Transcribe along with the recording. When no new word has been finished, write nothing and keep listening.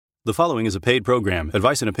The following is a paid program.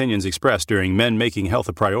 Advice and opinions expressed during Men Making Health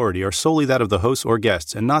a Priority are solely that of the hosts or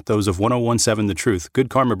guests and not those of 1017 The Truth,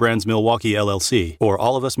 Good Karma Brands Milwaukee LLC, or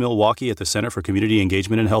All of Us Milwaukee at the Center for Community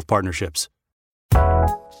Engagement and Health Partnerships.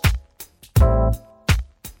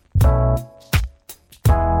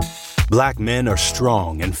 Black men are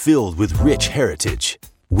strong and filled with rich heritage.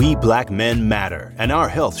 We black men matter, and our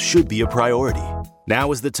health should be a priority.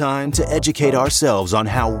 Now is the time to educate ourselves on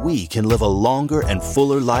how we can live a longer and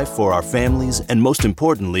fuller life for our families and, most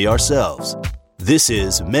importantly, ourselves. This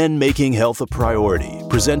is Men Making Health a Priority,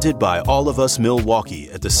 presented by All of Us Milwaukee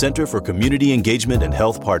at the Center for Community Engagement and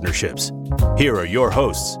Health Partnerships. Here are your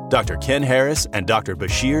hosts, Dr. Ken Harris and Dr.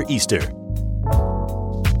 Bashir Easter.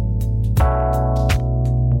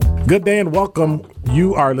 Good day and welcome.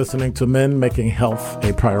 You are listening to Men Making Health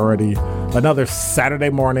a Priority. Another Saturday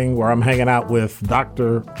morning where I'm hanging out with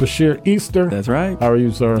Dr. Bashir Easter. That's right. How are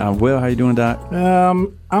you, sir? I'm well. How you doing, Doc?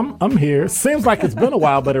 I'm here. Seems like it's been a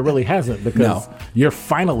while, but it really hasn't because you're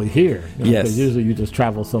finally here. Yes. Because usually you just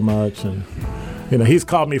travel so much, and he's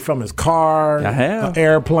called me from his car, I have. an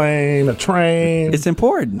airplane, a train. It's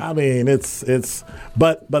important. I mean,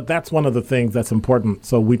 but that's one of the things that's important.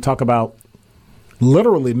 So we talk about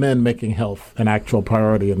literally men making health an actual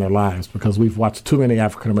priority in their lives because we've watched too many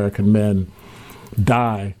African-American men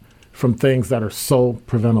die from things that are so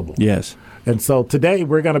preventable. Yes. And so today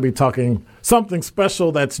we're going to be talking something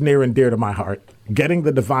special that's near and dear to my heart, getting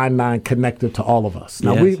the Divine Nine connected to all of us.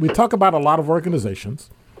 Now, yes. we talk about a lot of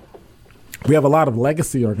organizations. We have a lot of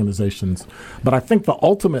legacy organizations, but I think the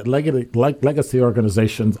ultimate legacy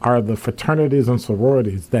organizations are the fraternities and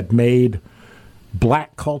sororities that made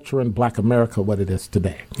Black culture and Black America what it is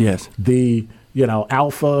today. Yes. The,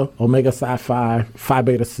 Alpha, Omega Psi Phi, Phi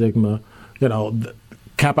Beta Sigma,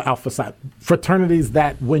 Kappa Alpha Psi, fraternities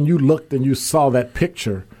that when you looked and you saw that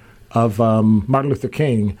picture of Martin Luther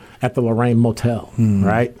King at the Lorraine Motel,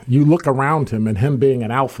 right? You look around him and him being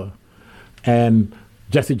an Alpha and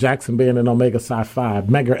Jesse Jackson being an Omega Psi Phi,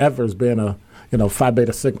 Medgar Evers being a Phi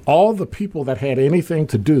Beta Sigma, all the people that had anything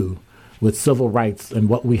to do with civil rights and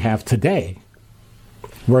what we have today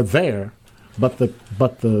were there, but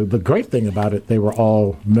the great thing about it, they were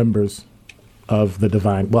all members of the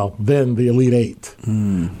Divine, then the Elite Eight,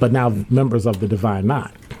 but now members of the Divine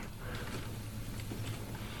Nine.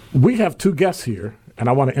 We have two guests here, and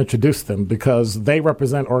I want to introduce them because they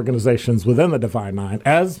represent organizations within the Divine Nine,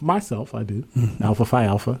 as myself, I do, Alpha Phi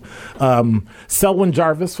Alpha. Selwyn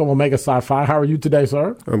Jarvis from Omega Psi Phi. How are you today,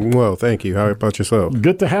 sir? I'm well, thank you. How about yourself?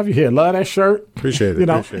 Good to have you here. Love that shirt. Appreciate it.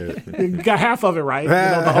 Appreciate it. You got half of it right.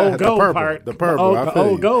 The whole gold part. The purple. The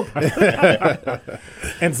old gold part.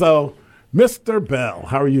 And so, Mr. Bell,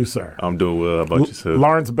 how are you, sir? I'm doing well. How about yourself?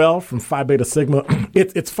 Lawrence Bell from Phi Beta Sigma.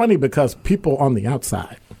 It's funny because people on the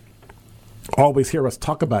outside always hear us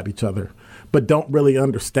talk about each other, but don't really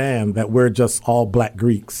understand that we're just all Black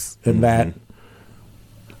Greeks and that,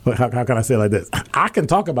 how can I say it like this? I can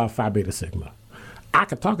talk about Phi Beta Sigma. I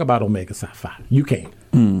can talk about Omega Psi Phi. You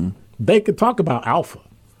can't. They could talk about Alpha,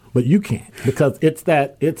 but you can't because it's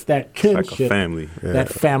that kinship, like a family. That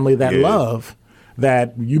family, that love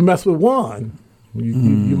that you mess with one,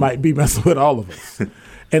 you might be messing with all of us.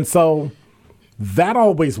 And so that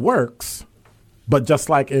always works. But just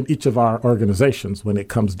like in each of our organizations, when it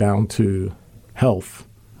comes down to health,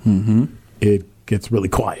 it gets really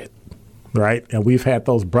quiet, right? And we've had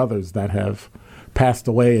those brothers that have passed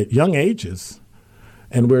away at young ages,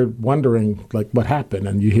 and we're wondering, like, what happened?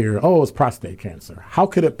 And you hear, it's prostate cancer. How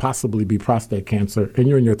could it possibly be prostate cancer? And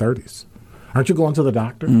you're in your 30s. Aren't you going to the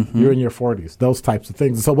doctor? You're in your 40s, those types of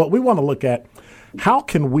things. So what we want to look at, how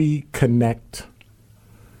can we connect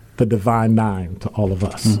the Divine Nine to all of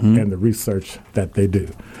us and the research that they do.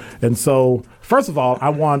 And so, first of all,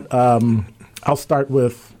 I'll start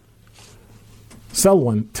with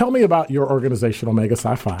Selwyn. Tell me about your organization, Omega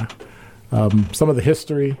Psi Phi, some of the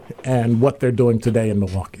history and what they're doing today in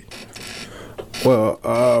Milwaukee. Well,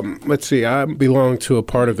 let's see. I belong to a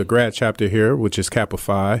part of the grad chapter here, which is Kappa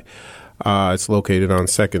Phi. It's located on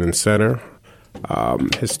 2nd and Center.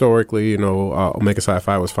 Historically, Omega Psi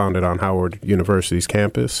Phi was founded on Howard University's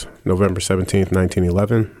campus, November 17th,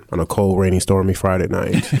 1911, on a cold, rainy, stormy Friday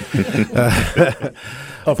night.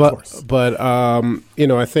 Of course. But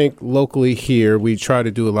I think locally here, we try to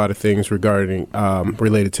do a lot of things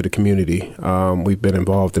related to the community. We've been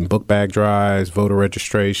involved in book bag drives, voter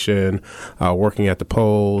registration, working at the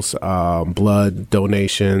polls, blood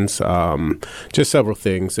donations, just several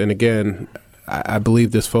things. And again, I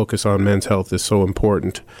believe this focus on men's health is so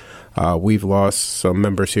important. We've lost some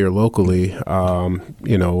members here locally,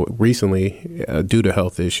 recently due to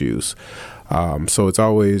health issues. So it's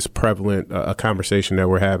always prevalent, a conversation that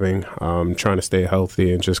we're having, trying to stay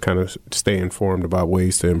healthy and just kind of stay informed about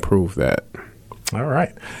ways to improve that. All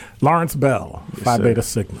right. Lawrence Bell, Phi Beta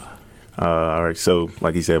Sigma. All right. So,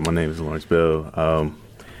 like he said, my name is Lawrence Bell.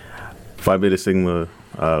 Phi Beta Sigma,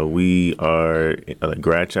 we are a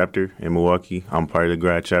grad chapter in Milwaukee. I'm part of the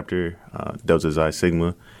grad chapter, Delta Xi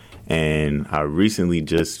Sigma. And I recently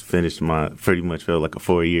just finished pretty much felt like a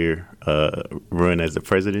 4-year run as the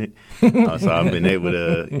president. So I've been able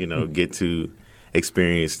to, get to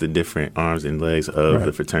experience the different arms and legs of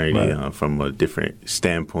the fraternity from a different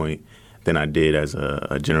standpoint than I did as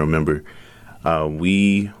a general member.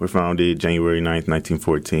 We were founded January 9th,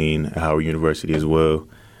 1914 at Howard University as well.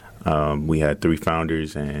 We had 3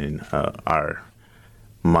 founders, and our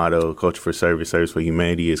motto, Culture for Service, Service for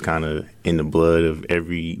Humanity, is kind of in the blood of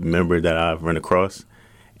every member that I've run across.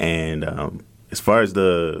 And as far as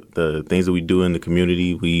the things that we do in the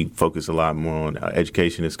community, we focus a lot more on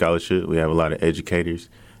education and scholarship. We have a lot of educators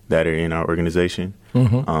that are in our organization.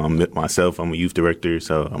 Myself, I'm a youth director,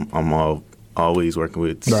 so I'm always working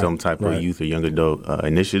with some type of youth or young adult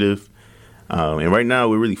initiative. And right now,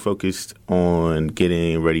 we're really focused on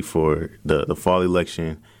getting ready for the fall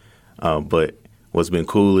election. But what's been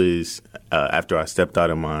cool is after I stepped out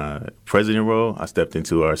of my president role, I stepped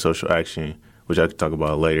into our social action, which I could talk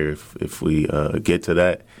about later if we get to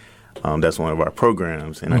that. That's one of our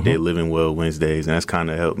programs, and I did Living Well Wednesdays, and that's kind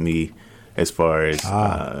of helped me as far as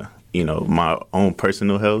my own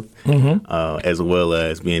personal health, as well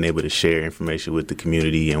as being able to share information with the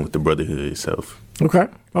community and with the brotherhood itself.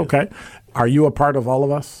 Okay. Are you a part of all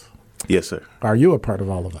of us? Yes, sir. Are you a part of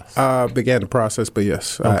all of us? Began the process, but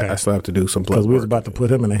yes, I still have to do some blood work. Because we was about to put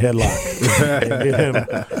him in a headlock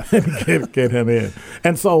and get him in.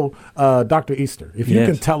 And so, Dr. Easter, if you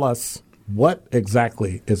can tell us what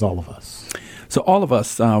exactly is All of Us? So All of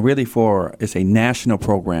Us, it's a national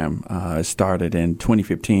program. It started in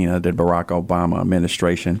 2015 under the Barack Obama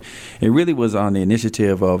administration. It really was on the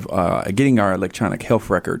initiative of getting our electronic health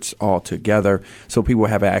records all together so people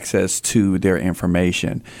have access to their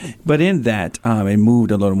information. But in that, it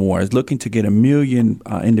moved a little more. It's looking to get 1 million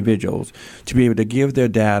individuals to be able to give their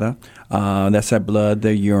data, that's their blood,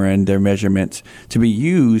 their urine, their measurements, to be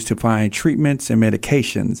used to find treatments and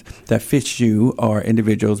medications that fit you or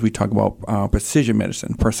individuals. We talk about precision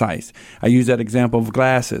medicine, precise. I use that example of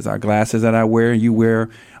glasses. Our glasses that I wear, you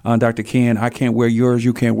wear, Dr. Ken, I can't wear yours,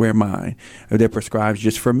 you can't wear mine. They're prescribed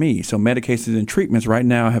just for me. So medications and treatments right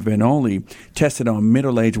now have been only tested on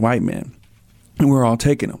middle-aged white men. And we're all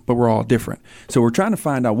taking them, but we're all different. So we're trying to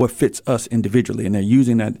find out what fits us individually, and they're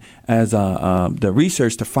using that as the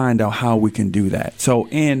research to find out how we can do that. So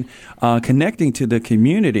in connecting to the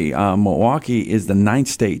community, Milwaukee is the 9th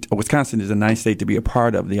state, or Wisconsin is the 9th state to be a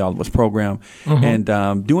part of the All of Us program. And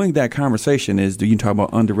doing that conversation is, you talk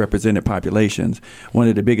about underrepresented populations. One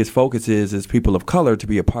of the biggest focuses is people of color to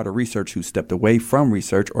be a part of research who stepped away from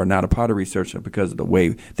research or not a part of research because of the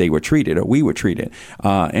way they were treated or we were treated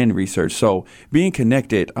in research. So being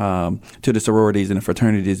connected to the sororities and the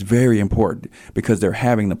fraternities is very important because they're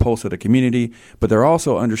having the pulse of the community, but they're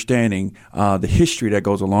also understanding the history that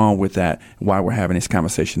goes along with that, why we're having this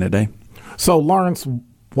conversation today. So, Lawrence,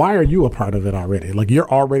 why are you a part of it already? Like, you're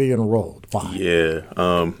already enrolled. Why? Yeah.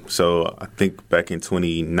 So I think back in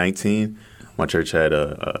 2019, my church had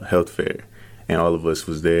a health fair, and all of us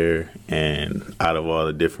was there. And out of all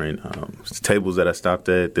the different tables that I stopped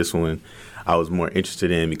at, this one I was more interested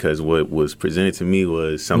in because what was presented to me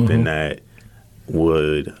was something that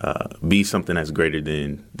would be something that's greater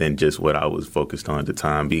than just what I was focused on at the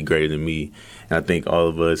time, be greater than me. And I think all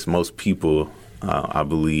of us, most people, I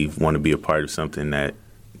believe, want to be a part of something that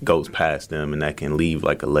goes past them and that can leave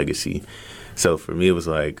like a legacy. So for me, it was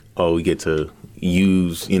like, we get to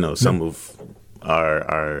use, some of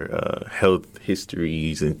our health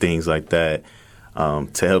histories and things like that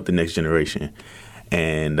to help the next generation.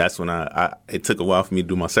 And that's when it took a while for me to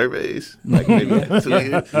do my surveys, like maybe 2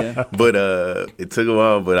 years. But it took a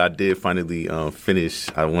while, but I did finally finish.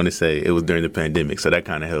 I want to say it was during the pandemic, so that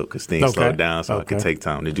kind of helped because things slowed down, so I could take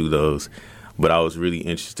time to do those. But I was really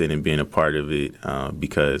interested in being a part of it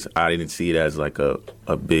because I didn't see it as like a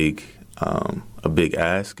big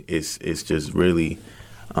ask. It's just really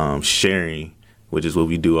sharing, which is what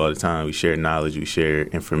we do all the time. We share knowledge, we share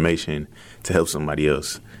information to help somebody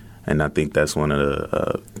else. And I think that's one of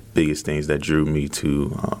the biggest things that drew me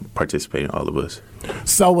to participate in All of Us.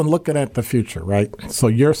 So when looking at the future, right? So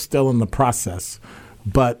you're still in the process,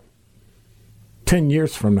 but 10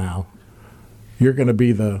 years from now, you're going to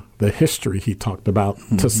be the history he talked about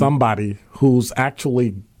to somebody who's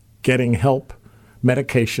actually getting help,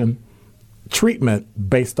 medication, treatment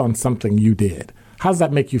based on something you did. How does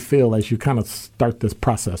that make you feel as you kind of start this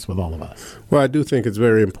process with all of us? Well, I do think it's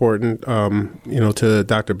very important. To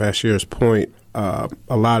Dr. Bashir's point, a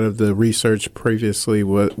lot of the research previously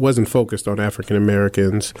wasn't focused on African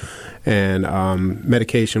Americans, and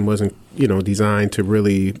medication wasn't, designed to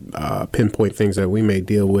really pinpoint things that we may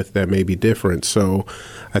deal with that may be different. So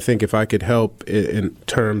I think if I could help in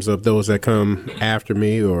terms of those that come after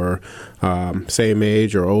me or same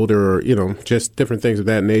age or older, or, just different things of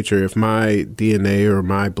that nature, if my DNA or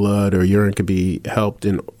my blood or urine could be helped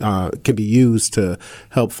and could be used to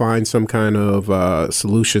help find some kind of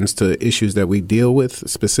solutions to issues that we deal with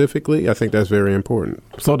specifically, I think that's very important.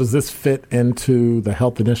 So does this fit into the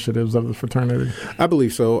health initiatives of the fraternity? I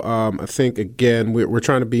believe so. I think, again, we're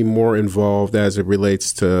trying to be more involved as it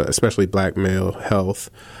relates to especially black male health.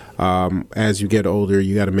 As you get older,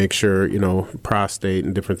 you got to make sure, prostate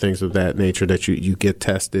and different things of that nature, that you get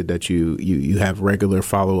tested, that you have regular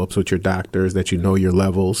follow-ups with your doctors, that you know your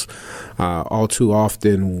levels. All too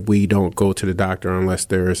often, we don't go to the doctor unless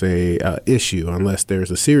there's unless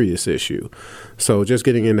there's a serious issue. So just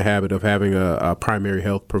getting in the habit of having a primary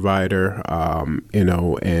health provider,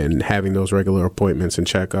 and having those regular appointments and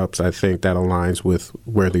checkups, I think that aligns with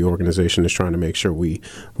where the organization is trying to make sure we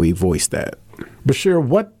voice that. Bashir,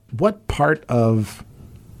 what part of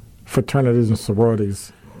fraternities and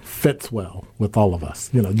sororities fits well with all of us?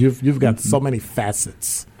 You've got so many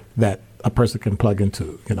facets that a person can plug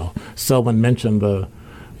into. Selwyn mentioned the,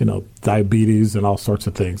 diabetes and all sorts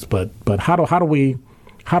of things. But how do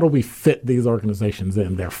we fit these organizations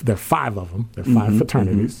in? There are 5 of them. There are 5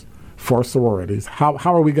 fraternities, 4 sororities. How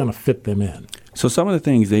are we going to fit them in? So some of the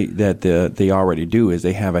things they already do is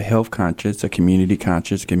they have a health conscious, a community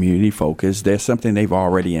conscious, community focus. There's something they've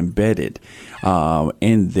already embedded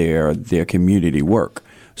in their community work.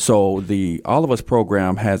 So the All of Us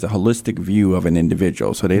program has a holistic view of an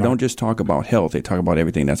individual. So they don't just talk about health. They talk about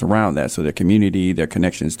everything that's around that. So their community, their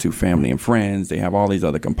connections to family and friends, they have all these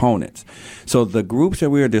other components. So the groups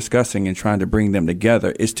that we are discussing and trying to bring them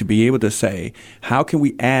together is to be able to say, how can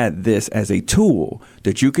we add this as a tool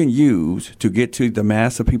that you can use to get to the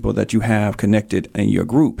mass of people that you have connected in your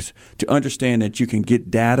groups, to understand that you can get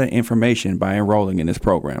data information by enrolling in this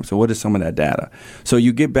program. So what is some of that data? So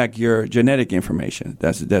you get back your genetic information.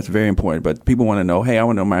 That's very important. But people want to know, hey, I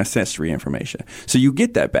want to know my ancestry information. So you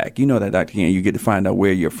get that back. You know that, Dr. King. You get to find out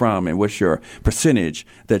where you're from and what's your percentage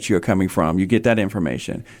that you're coming from. You get that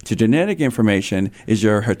information. So genetic information is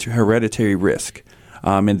your hereditary risk.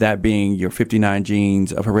 And that being your 59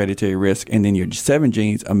 genes of hereditary risk and then your 7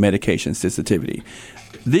 genes of medication sensitivity.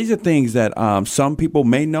 These are things that some people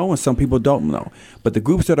may know and some people don't know. But the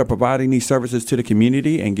groups that are providing these services to the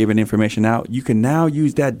community and giving information out, you can now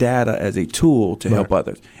use that data as a tool to help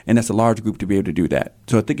others. And that's a large group to be able to do that.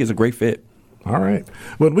 So I think it's a great fit. All right.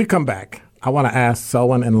 When we come back, I want to ask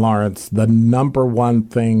Selwyn and Lawrence the number one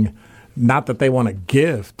thing, not that they want to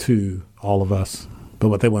give to all of us, but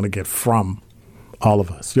what they want to get from all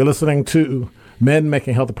of us. You're listening to Men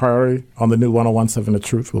Making Health a Priority on the new 101.7 The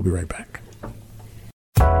Truth. We'll be right back.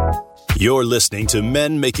 You're listening to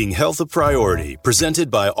Men Making Health a Priority,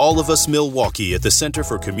 presented by All of Us Milwaukee at the Center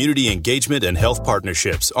for Community Engagement and Health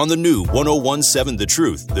Partnerships on the new 101.7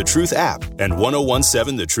 The Truth app, and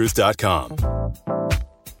 1017thetruth.com.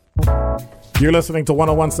 You're listening to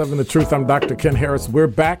 101.7 The Truth. I'm Dr. Ken Harris. We're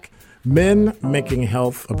back. Men Making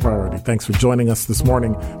Health a Priority. Thanks for joining us this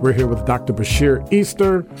morning. We're here with Dr. Bashir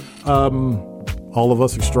Easter. All of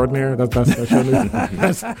Us Extraordinaire. That's your new,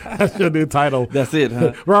 that's your new title. That's it,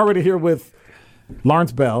 huh? We're already here with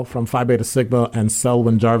Lawrence Bell from Phi Beta Sigma and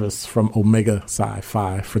Selwyn Jarvis from Omega Psi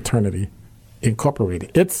Phi Fraternity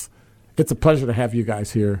Incorporated. It's a pleasure to have you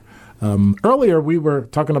guys here. Earlier, we were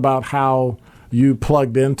talking about how you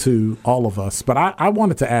plugged into all of us, but I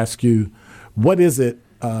wanted to ask you, what is it,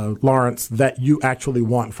 Lawrence, that you actually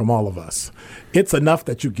want from all of us? It's enough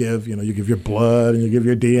that you give your blood and you give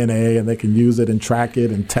your DNA and they can use it and track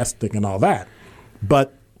it and testing and all that.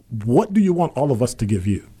 But what do you want all of us to give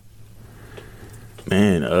you?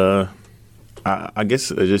 Man, I guess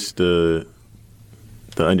just the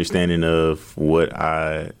understanding of what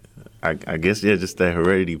I guess, just the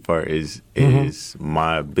heredity part is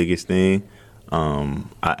my biggest thing. I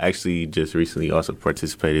actually just recently also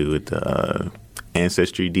participated with the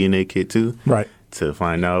Ancestry DNA kit too, right? To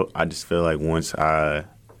find out. I just feel like once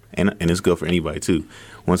and it's good for anybody too.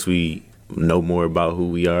 Once we know more about who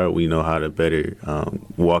we are, we know how to better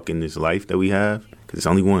walk in this life that we have, because it's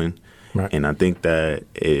only one. Right. And I think that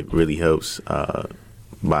it really helps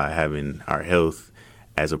by having our health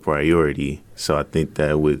as a priority. So I think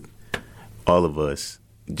that with all of us,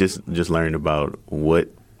 just learn about what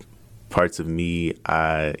parts of me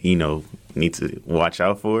I, need to watch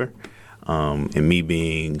out for. And me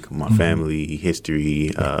being my family,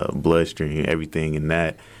 history, bloodstream, everything in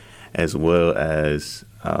that, as well as,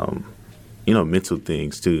 mental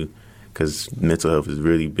things too, because mental health is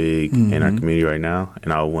really big in our community right now.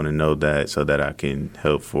 And I want to know that so that I can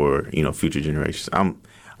help for, future generations. I'm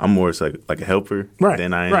more like a helper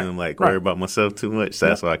than I am worry about myself too much. So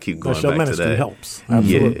that's why I keep going back to that. Your ministry helps.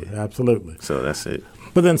 Absolutely. Yeah. Absolutely. So that's it.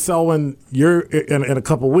 But then, Selwyn, you're in a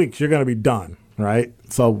couple of weeks, you're going to be done, right?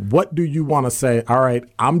 So what do you want to say? All right,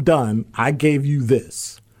 I'm done. I gave you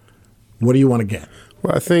this. What do you want to get?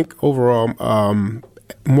 Well, I think overall,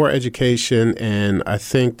 more education, and I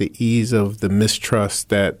think the ease of the mistrust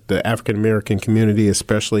that the African American community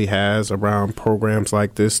especially has around programs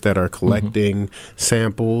like this that are collecting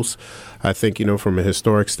samples. I think, from a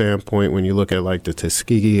historic standpoint, when you look at like the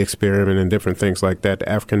Tuskegee experiment and different things like that, the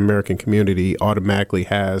African American community automatically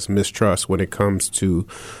has mistrust when it comes to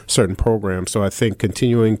certain programs. So I think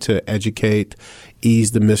continuing to educate,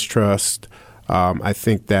 ease the mistrust, I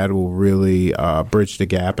think that will really bridge the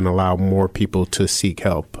gap and allow more people to seek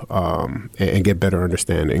help and get better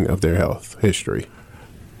understanding of their health history.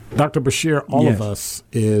 Dr. Bashir, all of us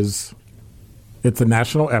it's a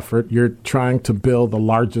national effort. You're trying to build the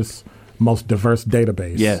largest, most diverse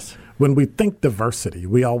database. Yes. When we think diversity,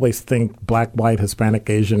 we always think black, white, Hispanic,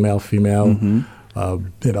 Asian, male, female,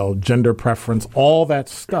 gender preference, all that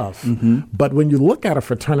stuff. But when you look at a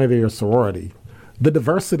fraternity or sorority, the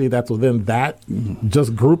diversity that's within that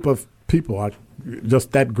just group of people,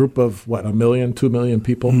 just that group of, 1 million, 2 million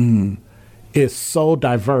people, is so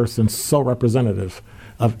diverse and so representative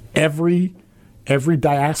of every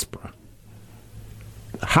diaspora.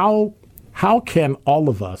 How can all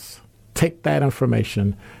of us take that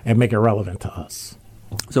information and make it relevant to us?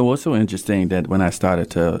 So what's so interesting that when I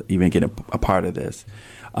started to even get a part of this,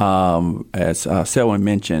 as Selwyn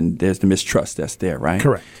mentioned, there's the mistrust that's there, right?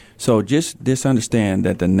 Correct. So just understand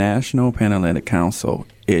that the National Panhellenic Council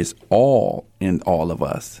is all in all of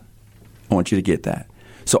us. I want you to get that.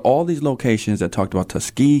 So all these locations that talked about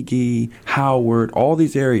Tuskegee, Howard, all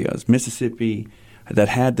these areas, Mississippi, that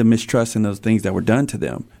had the mistrust and those things that were done to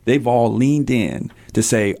them, they've all leaned in to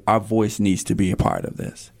say our voice needs to be a part of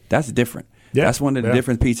this. That's different. Yeah, that's one of the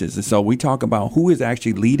different pieces. And so we talk about who is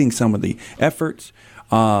actually leading some of the efforts.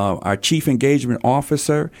 Our chief engagement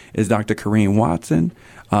officer is Dr. Kareem Watson.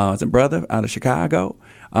 It's a brother out of Chicago.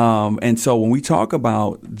 And so when we talk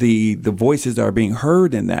about the voices that are being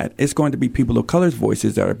heard in that, it's going to be people of color's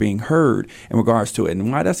voices that are being heard in regards to it.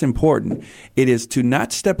 And why that's important, it is to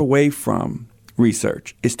not step away from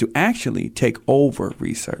research. It's to actually take over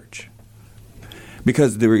research.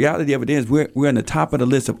 Because the reality of it is we're on the top of the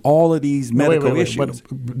list of all of these medical issues.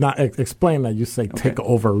 But not explain that. You say take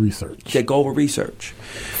over research. Take over research.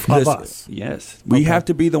 Of us. Yes. We have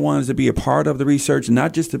to be the ones to be a part of the research,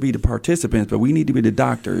 not just to be the participants, but we need to be the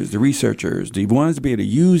doctors, the researchers, the ones to be able to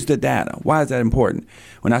use the data. Why is that important?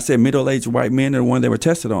 When I said middle-aged white men are the ones they were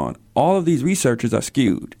tested on, all of these researchers are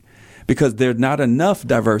skewed. Because there's not enough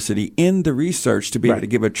diversity in the research to be able to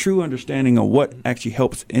give a true understanding of what actually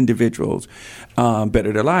helps individuals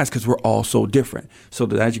better their lives, because we're all so different. So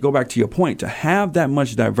that as you go back to your point, to have that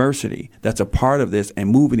much diversity that's a part of this and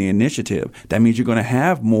moving the initiative, that means you're going to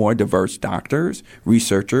have more diverse doctors,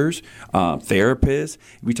 researchers, therapists.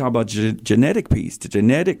 We talk about genetic piece, the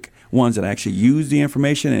genetic ones that actually use the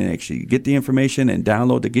information and actually get the information and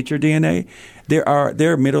download to get your DNA.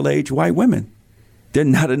 They're middle-aged white women. There are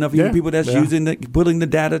not enough people that's pulling the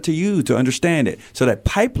data to understand it. So that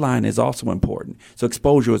pipeline is also important. So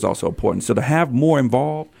exposure is also important. So to have more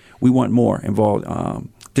involved, we want more involved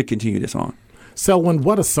to continue this on. Selwyn,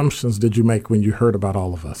 what assumptions did you make when you heard about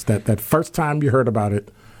all of us? That first time you heard about it?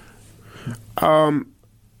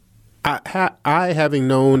 I having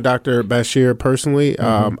known Dr. Bashir personally,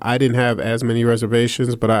 I didn't have as many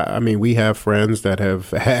reservations, but I mean, we have friends that have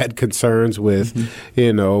had concerns with,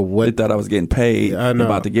 what they thought I was getting paid. I'm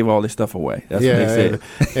about to give all this stuff away. That's what they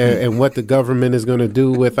said. And what the government is going to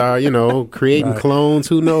do with our, creating clones,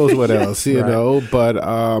 who knows what else, know. But,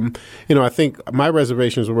 I think my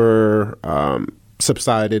reservations were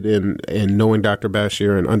subsided in knowing Dr.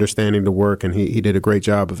 Bashir and understanding the work, and he did a great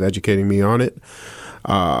job of educating me on it.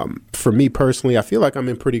 For me personally, I feel like I'm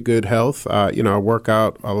in pretty good health. I work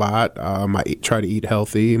out a lot. I try to eat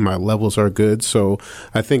healthy. My levels are good. So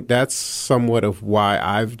I think that's somewhat of why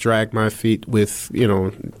I've dragged my feet with,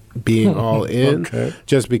 being all in.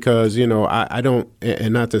 Just because, I don't,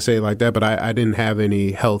 and not to say it like that, but I didn't have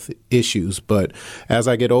any health issues. But as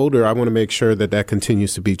I get older, I want to make sure that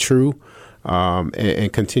continues to be true.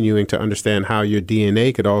 and continuing to understand how your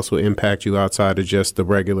DNA could also impact you outside of just the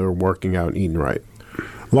regular working out and eating right.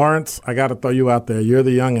 Lawrence, I got to throw you out there. You're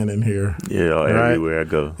the youngin' in here. Yeah, right? Everywhere I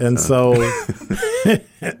go. And so,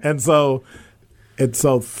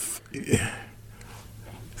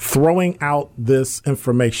 throwing out this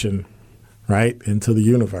information, right, into the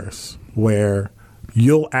universe where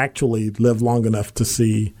you'll actually live long enough to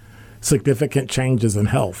see significant changes in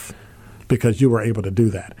health because you were able to do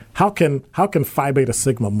that. How can Phi Beta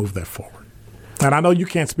Sigma move that forward? And I know you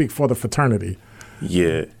can't speak for the fraternity.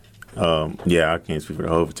 Yeah. I can't speak for the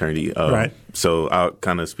whole fraternity. Right. So I'll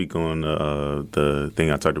kind of speak on the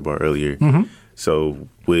thing I talked about earlier. Mm-hmm. So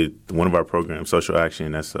with one of our programs, Social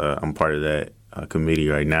Action, that's I'm part of that committee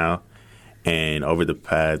right now. And over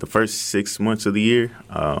the first 6 months of the year,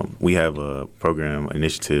 we have a program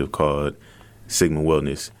initiative called Sigma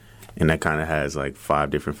Wellness. And that kind of has like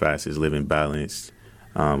 5 different facets: living balanced,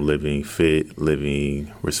 living fit,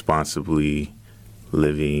 living responsibly,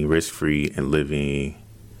 living risk-free, and living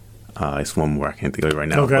it's one more I can't think of it right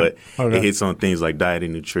now. Okay. But it hits on things like diet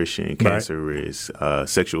and nutrition, cancer risk,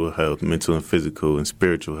 sexual health, mental and physical, and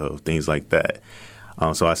spiritual health, things like that.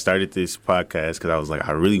 So I started this podcast because I was like,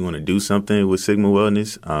 I really want to do something with Sigma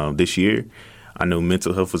Wellness this year. I know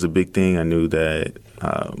mental health was a big thing. I knew that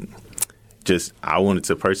I wanted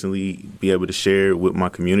to personally be able to share with my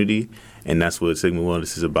community. And that's what Sigma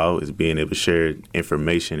Wellness is about, is being able to share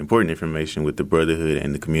information, important information with the brotherhood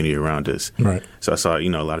and the community around us. Right. So I saw, a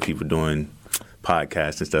lot of people doing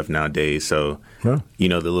podcasts and stuff nowadays. So, the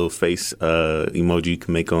little face emoji you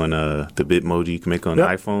can make on the Bitmoji you can make on the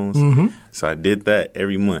iPhones. Mm-hmm. So I did that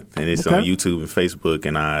every month. And it's on YouTube and Facebook.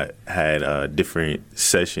 And I had different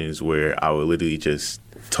sessions where I would literally just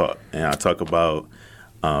talk. And I'll talk about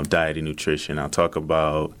diet and nutrition. I'll talk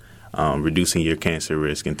about reducing your cancer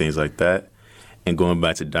risk and things like that. And going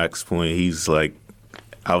back to Doc's point, he's like,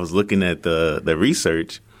 I was looking at the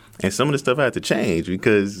research, and some of the stuff I had to change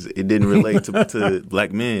because it didn't relate to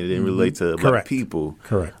black men. It didn't relate to black people.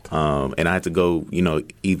 Correct. And I had to go,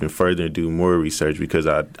 even further and do more research because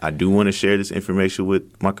I do want to share this information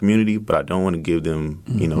with my community, but I don't want to give them,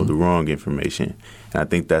 the wrong information. And I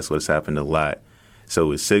think that's what's happened a lot. So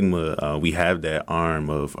with Sigma, we have that arm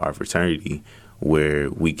of our fraternity where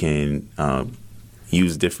we can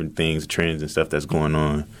use different things, trends and stuff that's going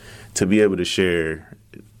on to be able to share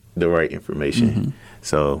the right information. Mm-hmm.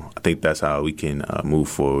 So I think that's how we can move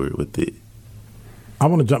forward with it. I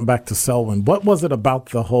want to jump back to Selwyn. What was it about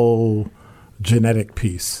the whole genetic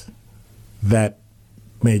piece that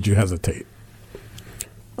made you hesitate?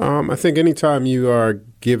 I think anytime you are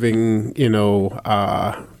giving,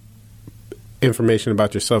 information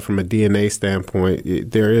about yourself from a DNA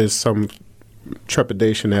standpoint, there is some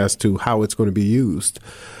trepidation as to how it's going to be used.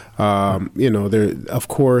 There, of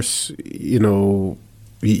course,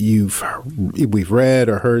 we've read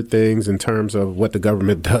or heard things in terms of what the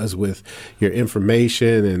government does with your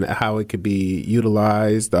information and how it could be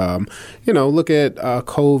utilized. Look at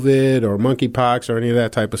COVID or monkeypox or any of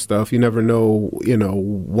that type of stuff. You never know,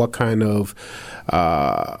 what kind of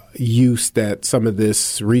use that some of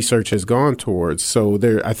this research has gone towards. So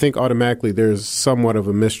I think automatically there's somewhat of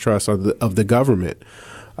a mistrust of the government.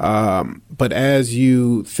 But as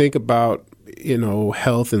you think about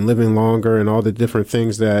health and living longer and all the different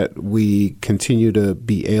things that we continue to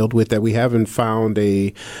be ailed with that we haven't found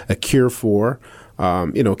a cure for.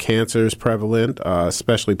 Cancer is prevalent,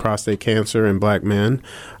 especially prostate cancer in black men.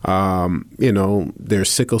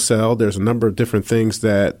 There's sickle cell. There's a number of different things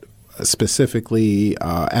that specifically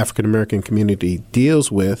African-American community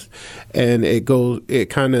deals with. And it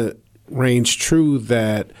kind of reigns true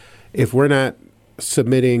that if we're not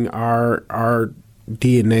submitting our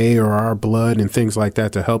DNA or our blood and things like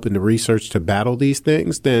that to help in the research to battle these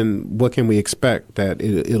things, then what can we expect? That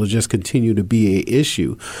it'll just continue to be an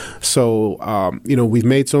issue. So, we've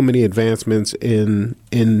made so many advancements in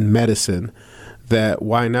medicine that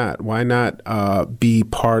why not? Why not be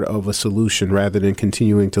part of a solution rather than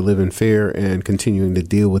continuing to live in fear and continuing to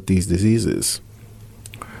deal with these diseases?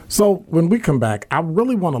 So when we come back, I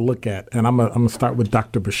really want to look at, and I'm gonna start with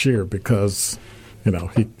Dr. Bashir because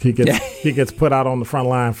he gets put out on the front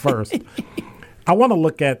line first. I want to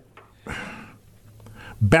look at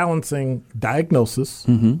balancing diagnosis,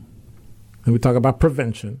 and we talk about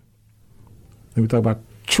prevention, and we talk about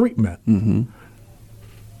treatment. Mm-hmm.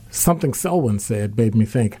 Something Selwyn said made me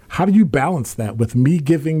think, how do you balance that with me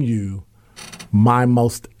giving you my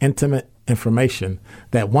most intimate information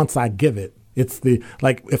that once I give it,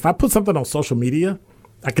 if I put something on social media,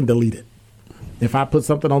 I can delete it. If I put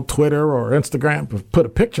something on Twitter or Instagram, put a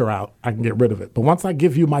picture out, I can get rid of it. But once I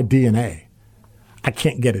give you my DNA, I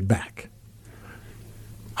can't get it back.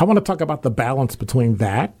 I want to talk about the balance between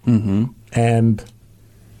that and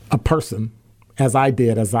a person, as I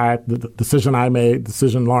did, the decision I made,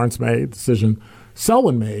 decision Lawrence made, decision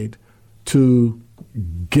Selwyn made, to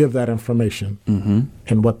give that information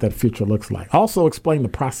and what that future looks like. Also explain the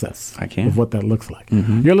process of what that looks like.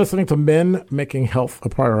 You're listening to Men Making Health a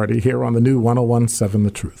Priority here on the new 101.7 The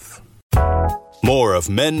Truth. More of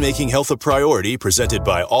Men Making Health a Priority, presented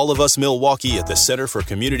by All of Us Milwaukee at the Center for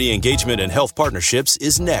Community Engagement and Health Partnerships,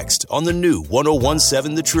 is next on the new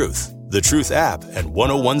 101.7 The Truth, The Truth app, and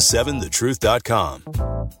 1017thetruth.com.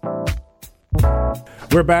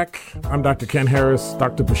 We're back. I'm Dr. Ken Harris,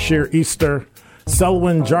 Dr. Bashir Easter,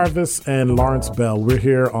 Selwyn, Jarvis, and Lawrence Bell. We're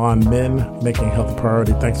here on Men Making Health a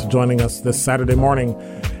Priority. Thanks for joining us this Saturday morning.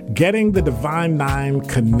 Getting the Divine Nine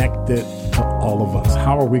connected to all of us.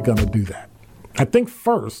 How are we going to do that? I think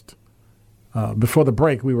first, before the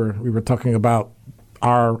break, we were talking about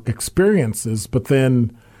our experiences, but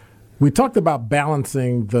then we talked about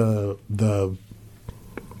balancing the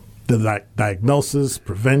diagnosis,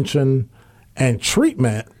 prevention, and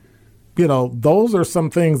treatment. You know, those are some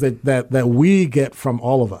things that we get from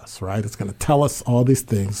all of us, right? It's going to tell us all these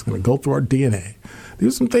things. It's going to go through our DNA.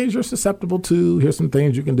 These are some things you're susceptible to. Here's some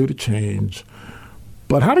things you can do to change.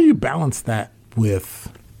 But how do you balance that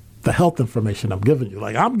with the health information I'm giving you?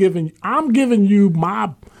 Like, I'm giving you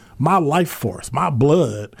my life force, my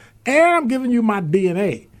blood, and I'm giving you my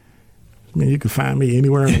DNA. I mean, you can find me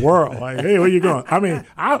anywhere in the world. Like, hey, where you going? I mean,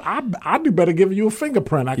 I'd do better giving you a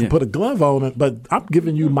fingerprint. I can put a glove on it, but I'm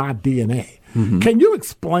giving you my DNA. Can you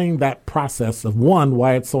explain that process of, one,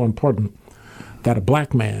 why it's so important that a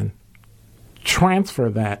black man transfer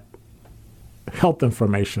that health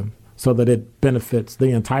information so that it benefits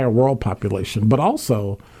the entire world population, but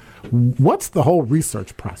also what's the whole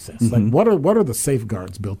research process? Like, what are the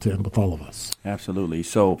safeguards built in with all of us? Absolutely.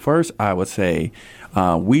 So first, I would say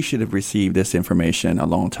we should have received this information a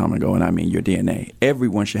long time ago, and I mean your DNA.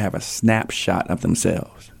 Everyone should have a snapshot of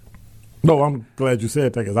themselves. No, I'm glad you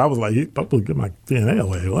said that, because I was like, I'm supposed to get my DNA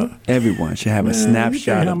away. What? Everyone should have a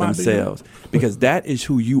snapshot of themselves, because that is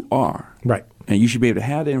who you are. Right. And you should be able to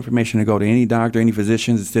have the information to go to any doctor, any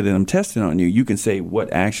physicians. Instead of them testing on you, you can say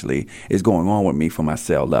what actually is going on with me for my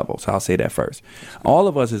cell level. So I'll say that first. All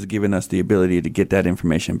of us has given us the ability to get that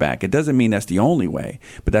information back. It doesn't mean that's the only way,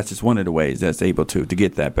 but that's just one of the ways that's able to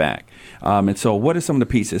get that back. And so what are some of the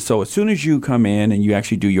pieces? So as soon as you come in and you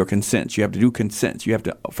actually do your consents, you have to do consents. You have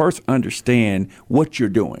to first understand what you're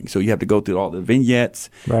doing. So you have to go through all the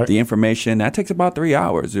vignettes, the information. That takes about 3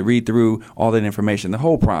 hours to read through all that information, the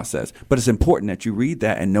whole process. But it's important that you read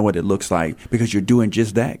that and know what it looks like, because you're doing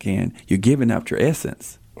just that, Ken. You're giving up your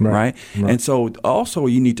essence, right? And so also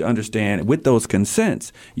you need to understand with those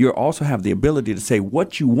consents, you also have the ability to say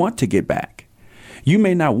what you want to get back. You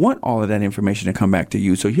may not want all of that information to come back to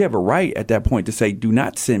you. So you have a right at that point to say, do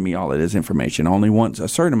not send me all of this information. I only want a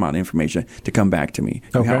certain amount of information to come back to me.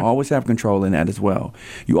 You always have control in that as well.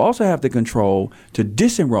 You also have the control to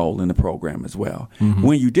disenroll in the program as well.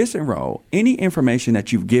 When you disenroll, any information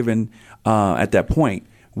that you've given at that point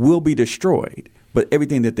will be destroyed, but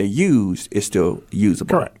everything that they used is still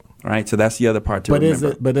usable. Correct. Right, so that's the other part to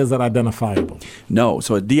remember. But is it identifiable? No,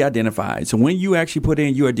 so it's de-identified. So when you actually put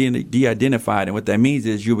in you are de-identified, and what that means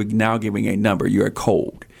is you're now giving a number, you're a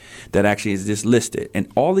code that actually is just listed. And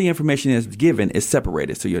all the information that's given is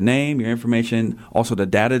separated. So your name, your information, also the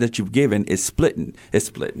data that you've given is splitting. It's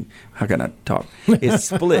splitting. How can I talk? It's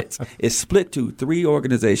split. It's split to 3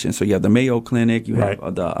 organizations. So you have the Mayo Clinic, you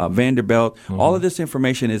have the Vanderbilt. All of this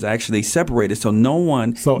information is actually separated, so no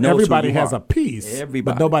one knows everybody who you has are. a piece,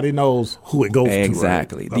 but nobody knows who it goes to.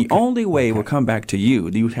 Exactly. Right? The only way it will come back to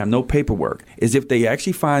you have no paperwork, is if they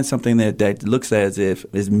actually find something that looks as if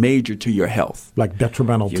is major to your health. Like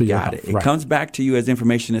detrimental to your health. It comes back to you as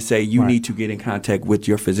information to say you need to get in contact with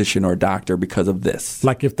your physician or doctor because of this.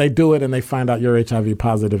 Like if they do it and they find out you're HIV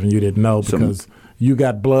positive and you didn't know because you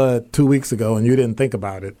got blood 2 weeks ago and you didn't think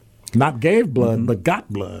about it, not gave blood, but got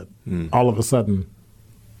blood, all of a sudden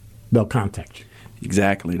they'll contact you.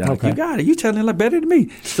 Exactly. You got it. You telling it better than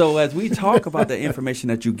me. So as we talk about the information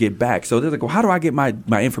that you get back, so they're like, well, how do I get my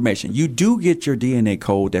information? You do get your DNA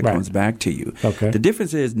code that comes back to you. The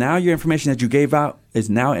difference is now your information that you gave out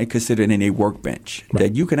is now considered in a workbench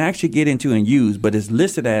that you can actually get into and use, but it's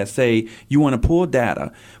listed as, say, you want to pull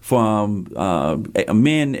data from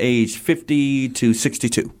men aged 50 to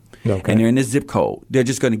 62. And they're in this zip code. They're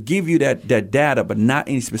just going to give you that data, but not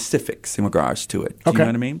any specifics in regards to it. Do you know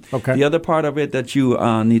what I mean? The other part of it that you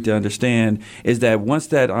need to understand is that once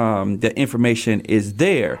that information is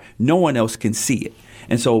there, no one else can see it.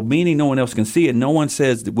 And so meaning no one else can see it, no one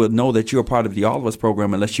will know that you're a part of the All of Us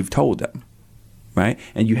program unless you've told them. right?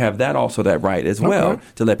 And you have that also that right as well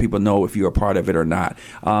to let people know if you're a part of it or not.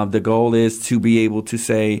 The goal is to be able to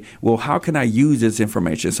say, well, how can I use this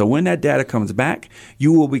information? So when that data comes back,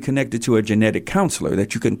 you will be connected to a genetic counselor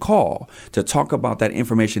that you can call to talk about that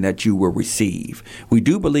information that you will receive. We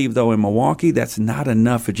do believe, though, in Milwaukee, that's not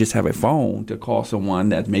enough to just have a phone to call someone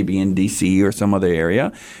that may be in D.C. or some other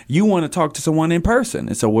area. You want to talk to someone in person.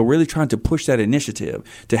 And so we're really trying to push that initiative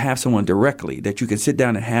to have someone directly that you can sit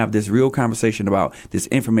down and have this real conversation about this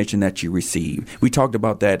information that you receive. We talked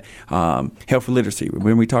about that health literacy.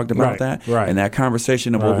 When we talked about that and that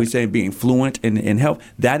conversation of what we say being fluent in health,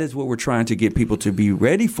 that is what we're trying to get people to be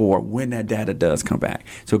ready for when that data does come back.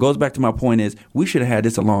 So it goes back to my point is we should have had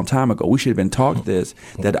this a long time ago. We should have been taught this,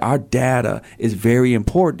 that our data is very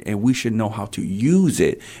important and we should know how to use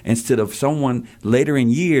it instead of someone later in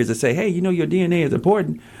years that say, hey, you know, your DNA is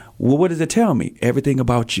important. Well, what does it tell me? Everything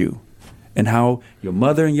about you. And how your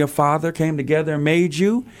mother and your father came together and made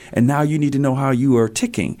you, and now you need to know how you are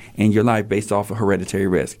ticking in your life based off of hereditary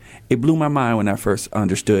risk. It blew my mind when I first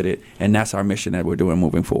understood it, and that's our mission that we're doing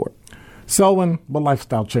moving forward. Selwyn, what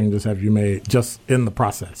lifestyle changes have you made just in the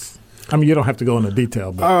process? I mean, you don't have to go into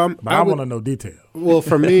detail, but I want to know detail. Well,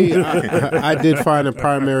 for me, I did find a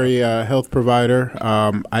primary health provider.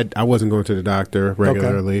 I wasn't going to the doctor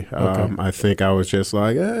regularly. I think I was just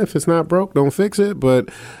like, if it's not broke, don't fix it. But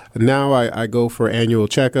now I go for annual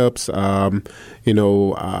checkups.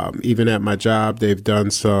 Even at my job, they've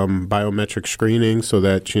done some biometric screening so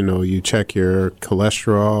that, you check your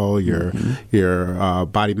cholesterol, your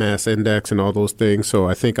body mass index and all those things. So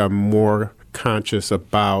I think I'm more conscious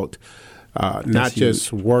about not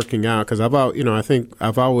just working out, because I think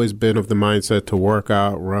I've always been of the mindset to work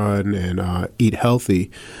out, run, and eat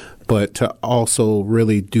healthy, but to also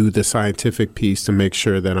really do the scientific piece to make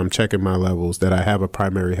sure that I'm checking my levels, that I have a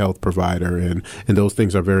primary health provider, and those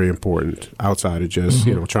things are very important outside of just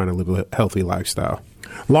trying to live a healthy lifestyle.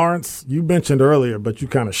 Lawrence, you mentioned earlier, but you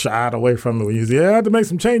kind of shied away from it when you said, I had to make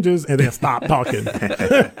some changes, and then stop talking.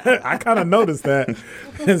 I kind of noticed that.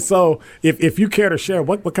 And so if you care to share,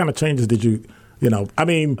 what kind of changes did you,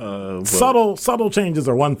 subtle changes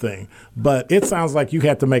are one thing, but it sounds like you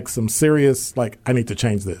had to make some serious, I need to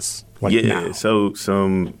change this. Now. So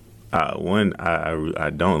some... one, I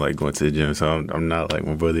don't like going to the gym, so I'm not like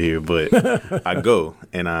my brother here, but I go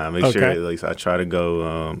and I make sure at least I try to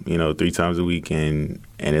go, 3 times a week and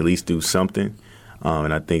at least do something.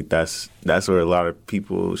 And I think that's where a lot of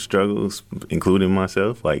people struggles, including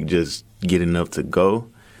myself, like just getting enough to go.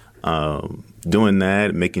 Doing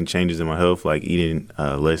that, making changes in my health, like eating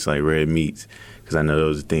less like red meats, because I know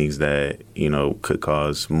those are things that, could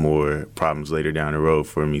cause more problems later down the road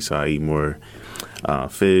for me. So I eat more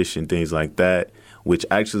fish and things like that, which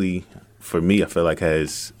actually, for me, I feel like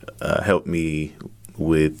has helped me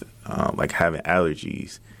with having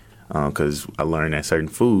allergies, because I learned that certain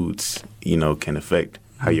foods, can affect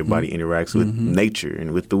how your body interacts with nature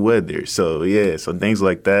and with the weather. So, so things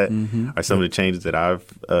like that are some of the changes that I've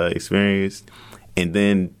experienced. And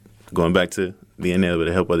then going back to being able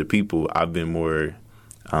to help other people, I've been more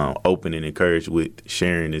open and encouraged with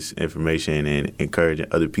sharing this information and encouraging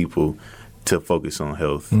other people to focus on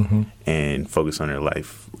health and focus on their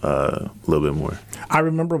life a little bit more. I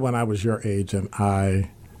remember when I was your age and I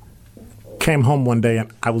came home one day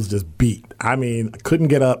and I was just beat. I mean, I couldn't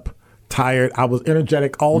get up, tired. I was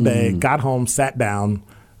energetic all day, got home, sat down,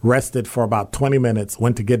 rested for about 20 minutes,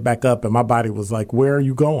 went to get back up, and my body was like, where are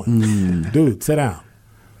you going? Dude, sit down.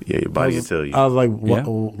 Yeah, your body will tell you. I was like,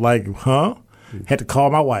 what, huh? Had to call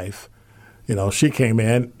my wife. She came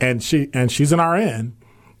in, and she's an RN.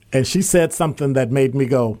 And she said something that made me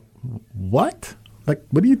go, what?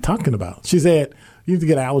 What are you talking about? She said, you need to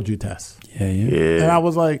get an allergy test. Yeah. And I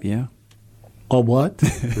was like, a what?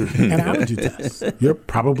 An allergy test. You're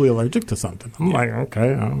probably allergic to something. I'm like,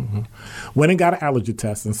 okay. I don't know. Went and got an allergy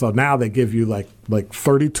test. And so now they give you like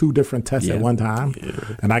 32 different tests at one time.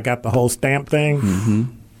 Yeah. And I got the whole stamp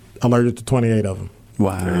thing, allergic to 28 of them.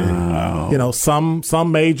 Wow.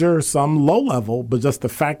 Some major, some low level, but just the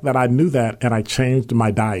fact that I knew that and I changed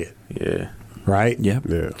my diet. Yeah. Right? Yep.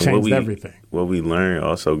 Yeah. Changed everything. What we learned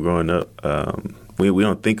also growing up, we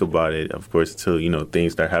don't think about it, of course, until,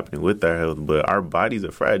 things start happening with our health, but our bodies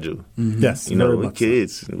are fragile. Yes. We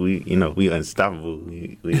kids, we unstoppable.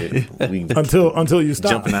 We until you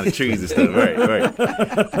stop. Jumping out of trees and stuff. Right.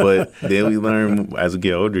 But then we learn as we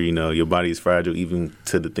get older, your body is fragile even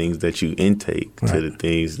to the things that you intake, to the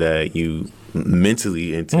things that you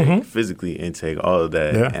mentally intake, physically intake, all of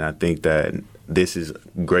that. Yeah. And I think that this is a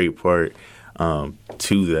great part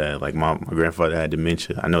to that. Like my grandfather had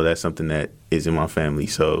dementia. I know that's something that is in my family,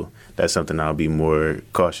 so that's something I'll be more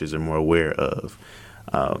cautious or more aware of.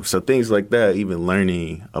 So things like that, even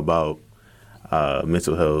learning about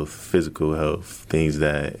mental health, physical health, things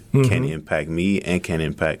that can impact me and can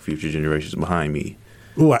impact future generations behind me.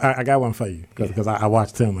 Ooh, I got one for you because I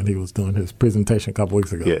watched him when he was doing his presentation a couple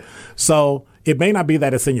weeks ago. Yeah. So it may not be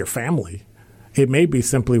that it's in your family. It may be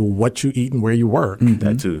simply what you eat and where you work.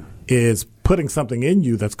 That too. Is putting something in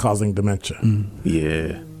you that's causing dementia.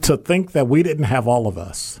 Yeah. To think that we didn't have all of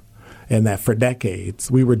us and that for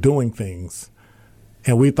decades we were doing things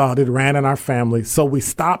and we thought it ran in our family. So we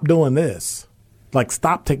stopped doing this. Like,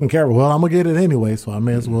 stop taking care of it. Well, I'm going to get it anyway, so I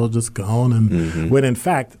may as well just go on. And when in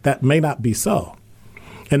fact, that may not be so.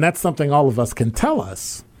 And that's something all of us can tell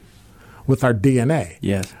us with our DNA.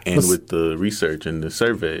 Yes. And with the research and the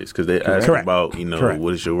surveys, because they ask about,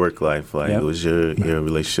 what is your work life like? What is your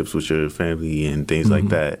relationships with your family and things like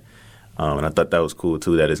that. And I thought that was cool,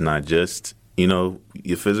 too, that it's not just, your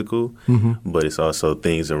physical, but it's also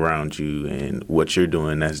things around you and what you're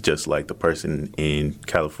doing that's just like the person in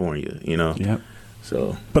California, Yep.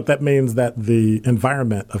 So, but that means that the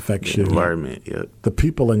environment affects you. Environment, yep. The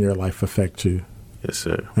people in your life affect you. Yes,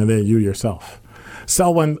 sir. And then you yourself.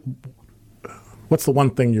 Selwyn, what's the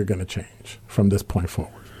one thing you're going to change from this point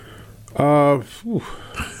forward? Not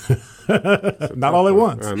all at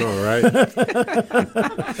once. I know, right?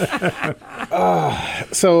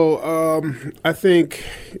 So I think,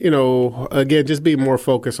 again, just be more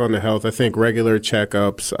focused on the health. I think regular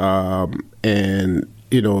checkups and,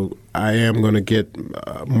 I am going to get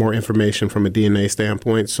more information from a DNA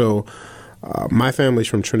standpoint. So my family's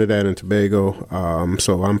from Trinidad and Tobago,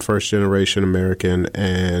 so I'm first generation American,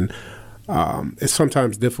 and it's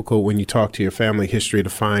sometimes difficult when you talk to your family history to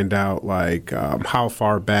find out how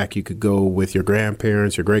far back you could go with your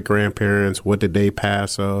grandparents, your great-grandparents, what did they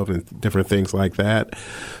pass of, and different things like that.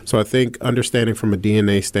 So I think understanding from a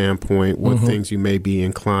DNA standpoint what things you may be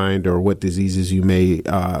inclined or what diseases you may,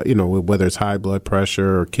 whether it's high blood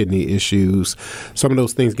pressure or kidney issues, some of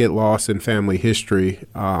those things get lost in family history.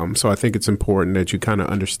 So I think it's important that you kind of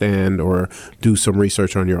understand or do some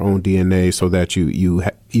research on your own DNA so that you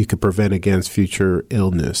could prevent against future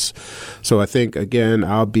illness. So I think, again,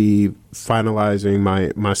 I'll be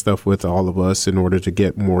finalizing my stuff with all of us in order to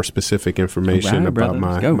get more specific information about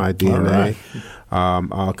my DNA.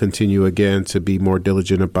 I'll continue, again, to be more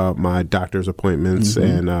diligent about my doctor's appointments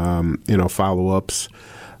and, follow-ups.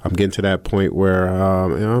 I'm getting to that point where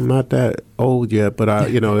I'm not that old yet, but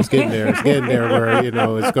it's getting there. It's getting there where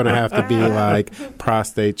it's going to have to be like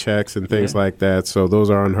prostate checks and things like that. So those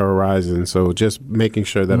are on the horizon. So just making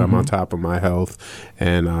sure that I'm on top of my health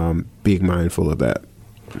and being mindful of that.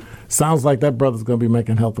 Sounds like that brother's going to be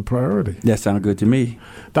making health a priority. That sounds good to me.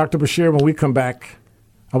 Dr. Bashir, when we come back,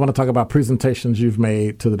 I want to talk about presentations you've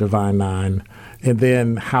made to the Divine Nine and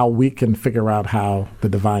then how we can figure out how the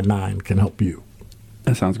Divine Nine can help you.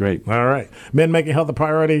 That sounds great. All right. Men Making Health a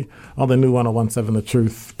Priority on the new 101.7 The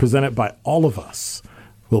Truth, presented by all of us.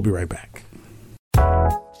 We'll be right back.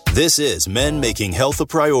 This is Men Making Health a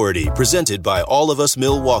Priority, presented by All of Us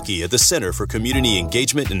Milwaukee at the Center for Community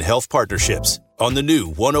Engagement and Health Partnerships on the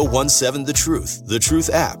new 101.7 The Truth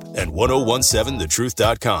app and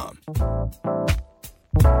 1017thetruth.com.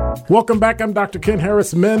 Welcome back. I'm Dr. Ken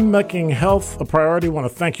Harris, Men Making Health a Priority. I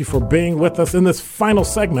want to thank you for being with us. In this final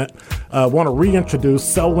segment, I want to reintroduce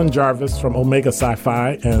Selwyn Jarvis from Omega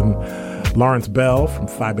Psi-Phi and Lawrence Bell from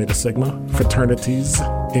Phi Beta Sigma Fraternities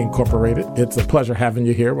Incorporated. It's a pleasure having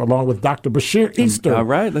you here, along with Dr. Bashir Easter. All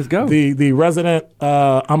right, let's go. The resident,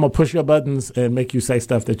 I'm going to push your buttons and make you say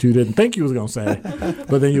stuff that you didn't think you was going to say,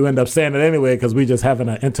 but then you end up saying it anyway because we just having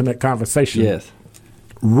an intimate conversation. Yes.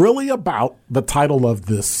 Really about the title of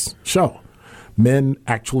this show, Men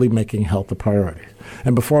Actually Making Health a Priority.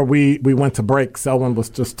 And before we went to break, Selwyn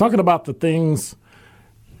was just talking about the things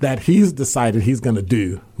that he's decided he's going to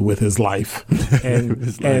do with his life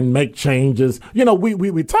and make changes.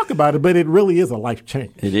 We talk about it, but it really is a life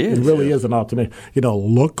change. It is. It really is an alternate.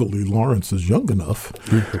 Luckily, Lawrence is young enough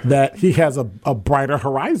that he has a brighter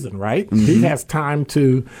horizon, right? He has time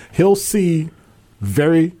he'll see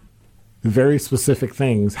very specific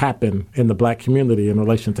things happen in the black community in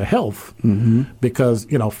relation to health because,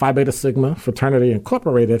 Phi Beta Sigma Fraternity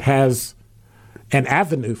Incorporated has an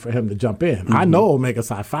avenue for him to jump in. I know Omega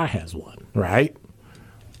Psi-Phi has one, right?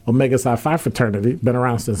 Omega Psi-Phi Fraternity, been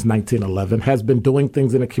around since 1911, has been doing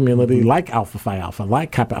things in the community like Alpha Phi Alpha,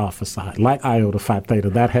 like Kappa Alpha Psi, like Iota Phi Theta,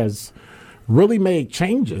 that has really made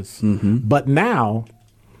changes. But now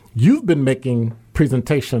you've been making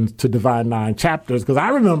presentations to Divine Nine chapters, because I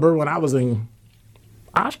remember when I was in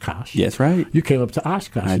Oshkosh. Yes, right. You came up to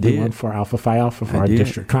Oshkosh. I You did. one for Alpha Phi Alpha for our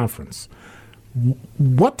district conference.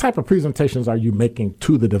 What type of presentations are you making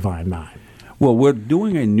to the Divine Nine? Well, we're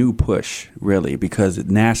doing a new push, really, because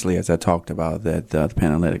nationally, as I talked about, that the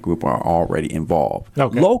Panhellenic group are already involved.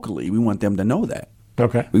 Okay. Locally, we want them to know that.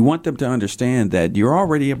 Okay. We want them to understand that you're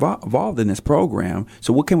already involved in this program.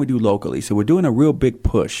 So what can we do locally? So we're doing a real big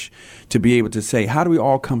push to be able to say, how do we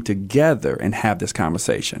all come together and have this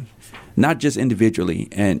conversation? Not just individually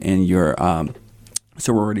and in your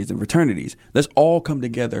sororities and fraternities. Let's all come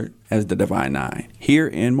together as the Divine Nine here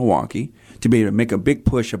in Milwaukee to be able to make a big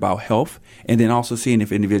push about health, and then also seeing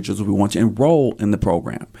if individuals we want to enroll in the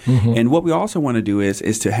program. Mm-hmm. And what we also want to do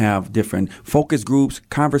is to have different focus groups,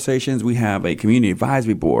 conversations. We have a community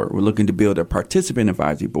advisory board. We're looking to build a participant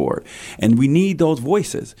advisory board. And we need those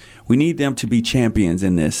voices. We need them to be champions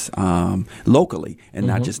in this locally and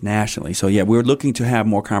not just nationally. So, yeah, we're looking to have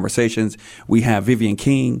more conversations. We have Vivian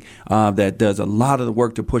King that does a lot of the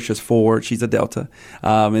work to push us forward. She's a Delta.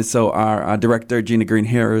 And so our director, Gina Green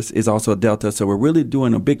Harris, is also a Delta. So we're really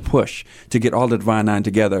doing a big push to get all the Divine Nine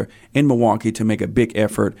together in Milwaukee to make a big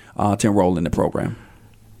effort to enroll in the program.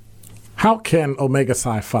 How can Omega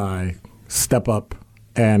Psi Phi step up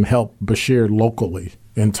and help Bashir locally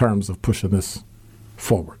in terms of pushing this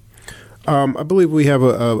forward? I believe we have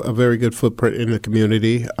a very good footprint in the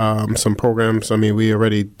community. Some programs, we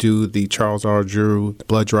already do the Charles R. Drew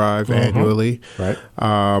blood drive annually. Right.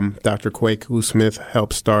 Dr. Kwaku Smith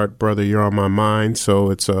helped start Brother You're on My Mind.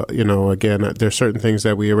 So it's, again, there's certain things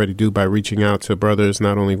that we already do by reaching out to brothers,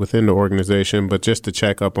 not only within the organization, but just to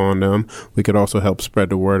check up on them. We could also help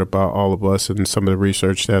spread the word about all of us and some of the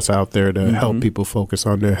research that's out there to help people focus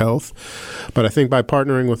on their health. But I think by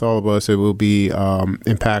partnering with all of us, it will be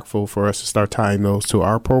impactful for us to start tying those to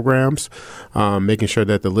our programs, making sure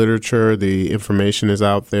that the literature, the information is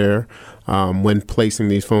out there. When placing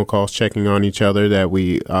these phone calls, checking on each other, that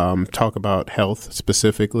we talk about health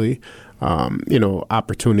specifically,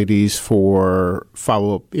 opportunities for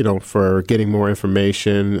follow-up, for getting more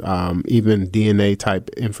information, even DNA type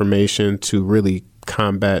information to really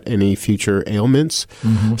combat any future ailments.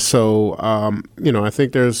 So, I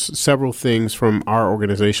think there's several things from our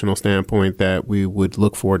organizational standpoint that we would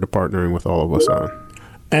look forward to partnering with all of us on.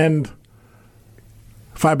 And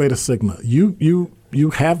Phi Beta Sigma, you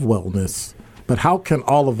have wellness, but how can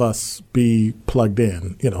all of us be plugged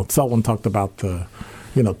in? Selwyn talked about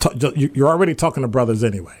you're already talking to brothers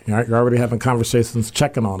anyway. Right? You're already having conversations,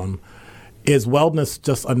 checking on them. Is wellness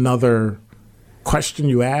just another question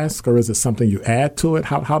you ask, or is it something you add to it?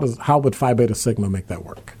 How would Phi Beta Sigma make that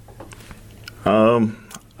work?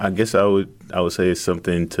 I guess I would say it's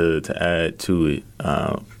something to add to it.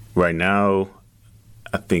 Right now,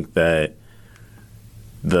 I think that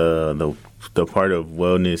the part of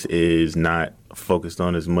wellness is not focused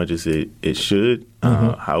on as much as it should.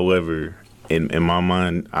 However, in my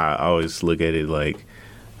mind, I always look at it like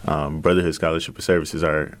Brotherhood Scholarship and Services,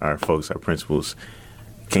 our folks, our principals.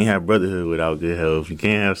 Can't have brotherhood without good health. You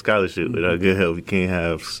can't have scholarship without good health. You can't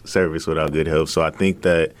have service without good health. So I think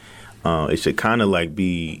that it should kind of like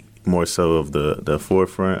be more so of the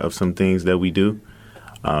forefront of some things that we do.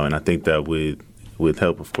 And I think that with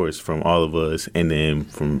help, of course, from all of us and then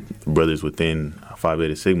from brothers within Phi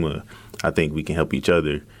Beta Sigma, I think we can help each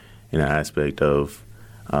other in an aspect of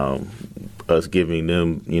us giving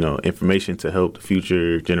them, information to help the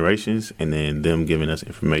future generations, and then them giving us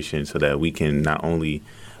information so that we can not only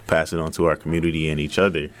pass it on to our community and each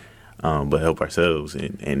other, but help ourselves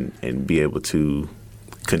and be able to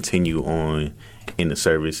continue on in the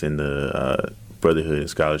service and the brotherhood and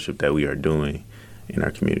scholarship that we are doing in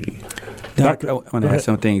our community. Doc, I want to add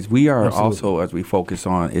some things. We are also, as we focus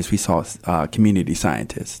on, we saw community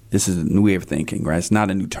scientists. This is a new way of thinking, right? It's not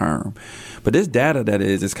a new term. But this data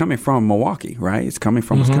it's coming from Milwaukee, right? It's coming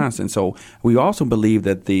from Wisconsin. So we also believe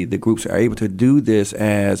that the groups are able to do this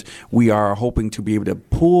as we are hoping to be able to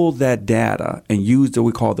pull that data and use what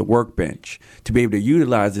we call the workbench to be able to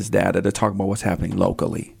utilize this data to talk about what's happening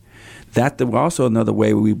locally. That also another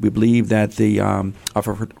way we believe that the our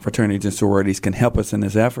fraternities and sororities can help us in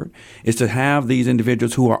this effort is to have these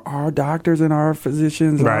individuals who are our doctors and our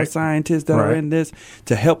physicians and our scientists that are in this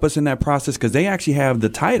to help us in that process, because they actually have the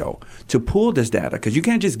title to pull this data, because you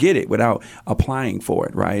can't just get it without applying for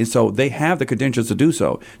it, right? And so they have the credentials to do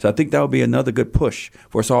so. So I think that would be another good push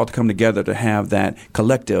for us all to come together to have that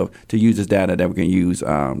collective to use this data that we can use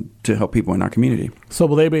to help people in our community. So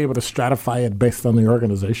will they be able to stratify it based on the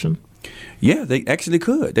organization? Yeah, they actually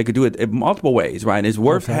could. They could do it in multiple ways, right? It's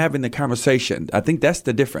worth having the conversation. I think that's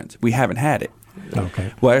the difference. We haven't had it.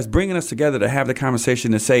 Okay. Well, it's bringing us together to have the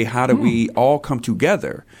conversation to say, how do we all come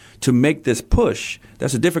together to make this push?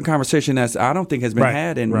 That's a different conversation that I don't think has been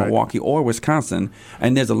had in Milwaukee or Wisconsin.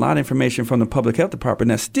 And there's a lot of information from the public health department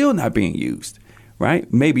that's still not being used,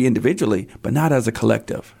 right? Maybe individually, but not as a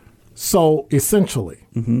collective. So essentially,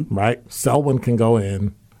 right, Selwyn can go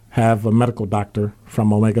in, have a medical doctor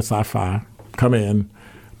from Omega Psi Phi come in,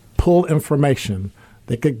 pull information.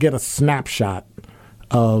 They could get a snapshot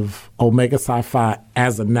of Omega Psi Phi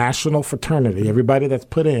as a national fraternity, everybody that's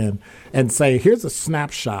put in, and say, here's a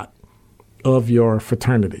snapshot of your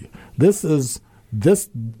fraternity. Based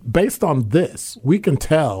on this, we can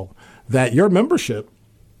tell that your membership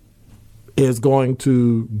is going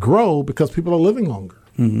to grow because people are living longer.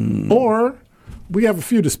 Or we have a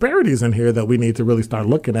few disparities in here that we need to really start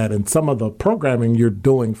looking at. And some of the programming you're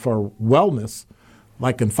doing for wellness,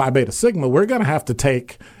 like in Phi Beta Sigma, we're going to have to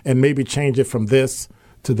take and maybe change it from this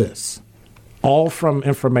to this, all from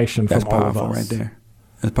information from all of us. That's powerful right there.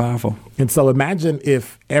 That's powerful. And so imagine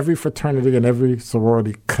if every fraternity and every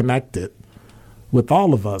sorority connected with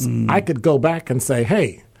all of us. I could go back and say,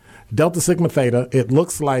 hey, Delta Sigma Theta, it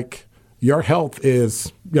looks like your health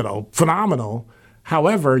is, phenomenal.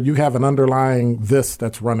 However, you have an underlying this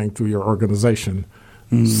that's running through your organization.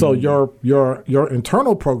 So your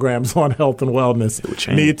internal programs on health and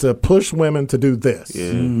wellness need to push women to do this.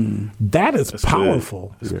 Yeah. That's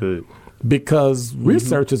powerful. That's good. Because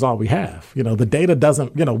research is all we have. The data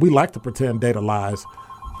doesn't, we like to pretend data lies,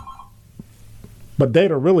 but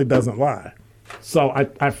data really doesn't lie. So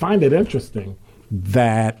I find it interesting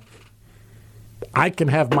that I can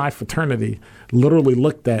have my fraternity literally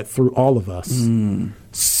looked at through all of us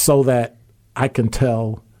so that I can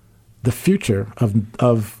tell the future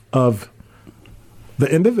of the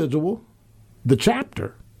individual, the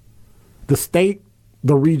chapter, the state,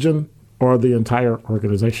 the region, or the entire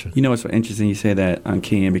organization. It's so interesting you say that,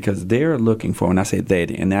 Ken, because they're looking for, and I say they,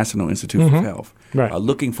 the National Institute for Health, are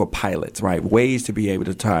looking for pilots, right? Ways to be able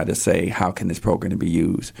to try to say, how can this program be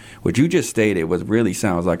used? What you just stated really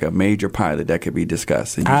sounds like a major pilot that could be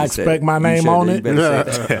discussed. And I expect my name on it.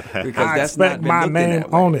 I expect my name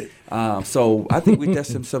on it. So I think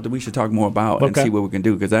that's something we should talk more about and see what we can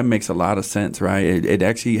do, because that makes a lot of sense, right? It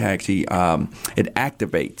actually it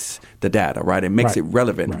activates the data, right? It makes it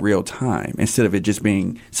relevant real time instead of it just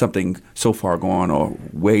being something so far gone or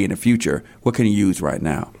way in the future. What can you use right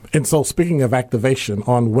now? And so speaking of activation,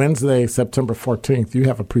 on Wednesday, September 14th, you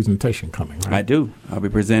have a presentation coming, right? I do. I'll be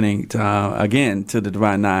presenting again to the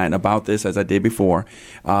Divine Nine about this as I did before.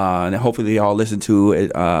 And hopefully they all listen to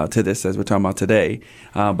this as we're talking about today.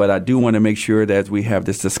 But I do want to make sure that as we have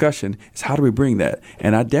this discussion, is how do we bring that?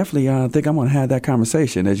 And I definitely think I'm going to have that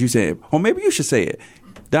conversation, as you said. Or maybe you should say it.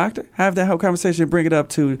 Doctor, have that whole conversation, bring it up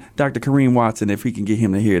to Dr. Kareem Watson if we can get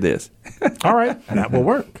him to hear this. All right, that will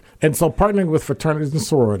work. And so partnering with fraternities and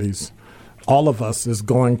sororities, all of us is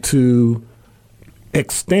going to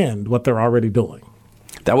extend what they're already doing.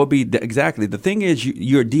 That would be exactly. The thing is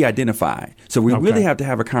you're de-identified. So we really have to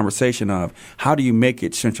have a conversation of how do you make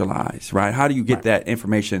it centralized, right? How do you get that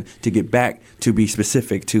information to get back to be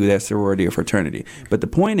specific to that sorority or fraternity? But the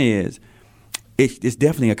point is, it's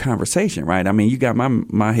definitely a conversation, right? I mean, you got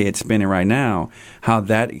my head spinning right now how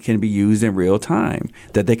that can be used in real time,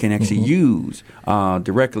 that they can actually use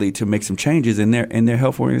directly to make some changes in their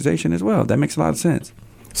health organization as well. That makes a lot of sense.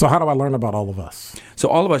 So how do I learn about all of us? So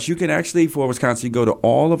all of us, you can actually, for Wisconsin, you go to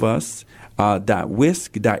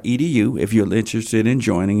allofus.wisc.edu if you're interested in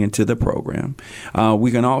joining into the program.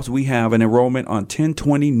 We have an enrollment on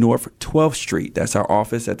 1020 North 12th Street. That's our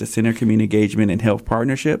office at the Center of Community Engagement and Health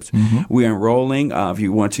Partnerships. We are enrolling. If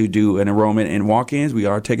you want to do an enrollment in walk-ins, we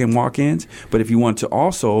are taking walk-ins. But if you want to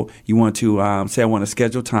say I want to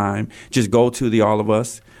schedule time, just go to the All of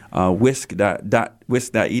Us.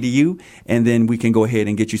 wisc.edu, and then we can go ahead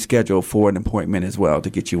and get you scheduled for an appointment as well to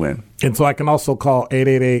get you in. And so I can also call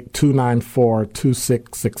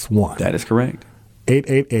 888-294-2661. That is correct.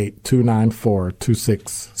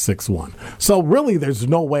 888-294-2661. So really there's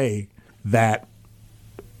no way that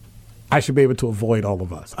I should be able to avoid all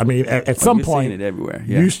of us. I mean, at some point, seeing it everywhere.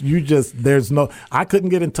 Yeah. I couldn't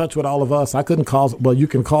get in touch with all of us. I couldn't call. Well, you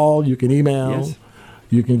can call, you can email. Yes.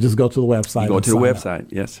 You can just go to the website. Go to the website,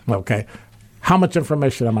 yes. Okay. How much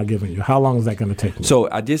information am I giving you? How long is that going to take me?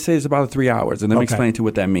 So I did say it's about 3 hours, and let me explain to you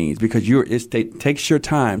what that means, because it takes your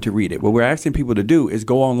time to read it. What we're asking people to do is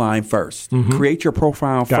go online first. Create your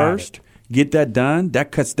profile first. get that done,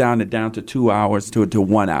 that cuts down to 2 hours to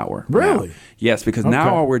 1 hour. Really? Now. Yes, because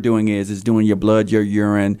now all we're doing is doing your blood, your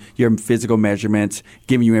urine, your physical measurements,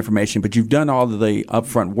 giving you information. But you've done all of the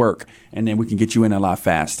upfront work, and then we can get you in a lot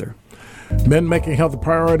faster. Men making health a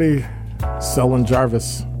priority. Selwyn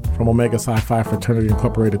Jarvis from Omega Psi Phi Fraternity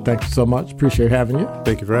Incorporated. Thank you so much. Appreciate having you.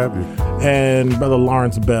 Thank you for having me. And Brother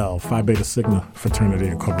Lawrence Bell, Phi Beta Sigma Fraternity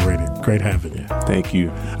Incorporated. Great having you. Thank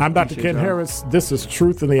you. I'm Dr. Ken Harris. This is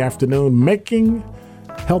Truth in the Afternoon. Making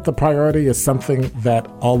health a priority is something that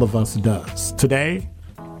all of us does. Today,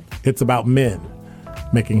 it's about men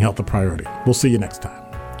making health a priority. We'll see you next time.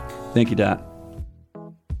 Thank you, Doc.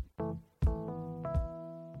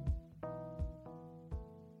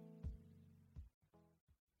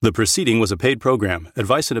 The preceding was a paid program.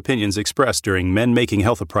 Advice and opinions expressed during Men Making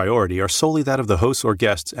Health a Priority are solely that of the hosts or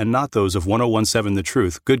guests and not those of 1017 The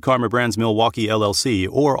Truth, Good Karma Brands Milwaukee LLC,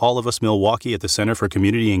 or All of Us Milwaukee at the Center for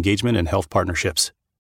Community Engagement and Health Partnerships.